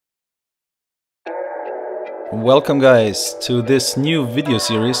Welcome guys to this new video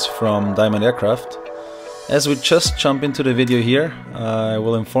series from Diamond Aircraft. As we just jump into the video here, I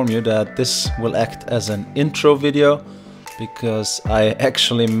will inform you that this will act as an intro video because I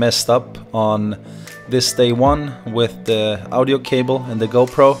actually messed up on this day one with the audio cable and the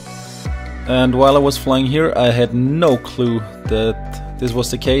GoPro, and while I was flying here I had no clue that this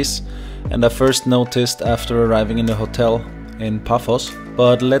was the case, and I first noticed after arriving in the hotel in Paphos.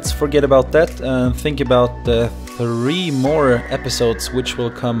 But let's forget about that and think about the 3 more episodes which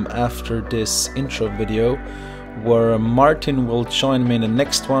will come after this intro video, where Martin will join me in the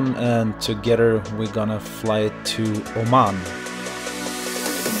next one, and together we're gonna fly to Oman.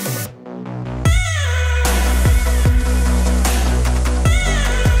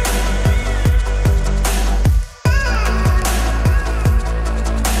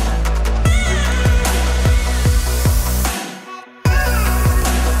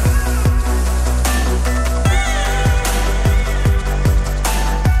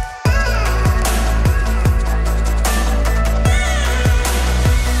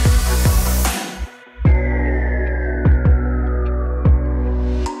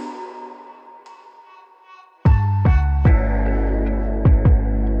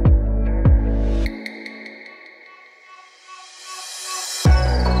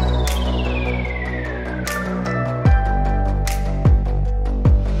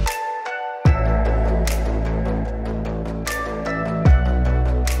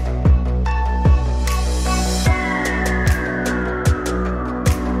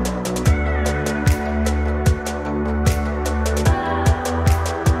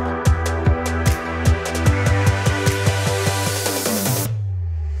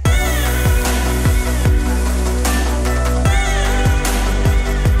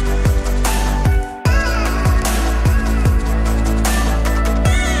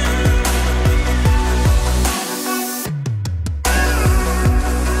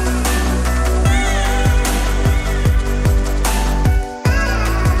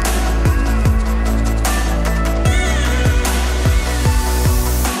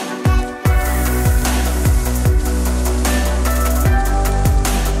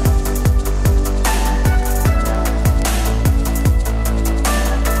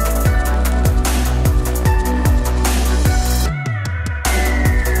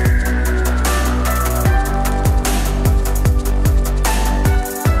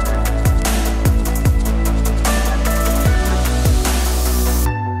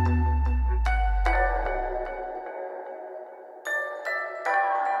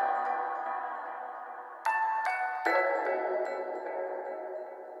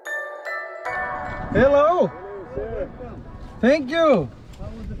 Hello! Sir. Thank you! How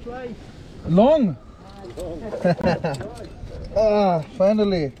was the flight? Long! Long.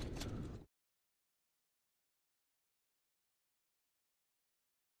 Finally!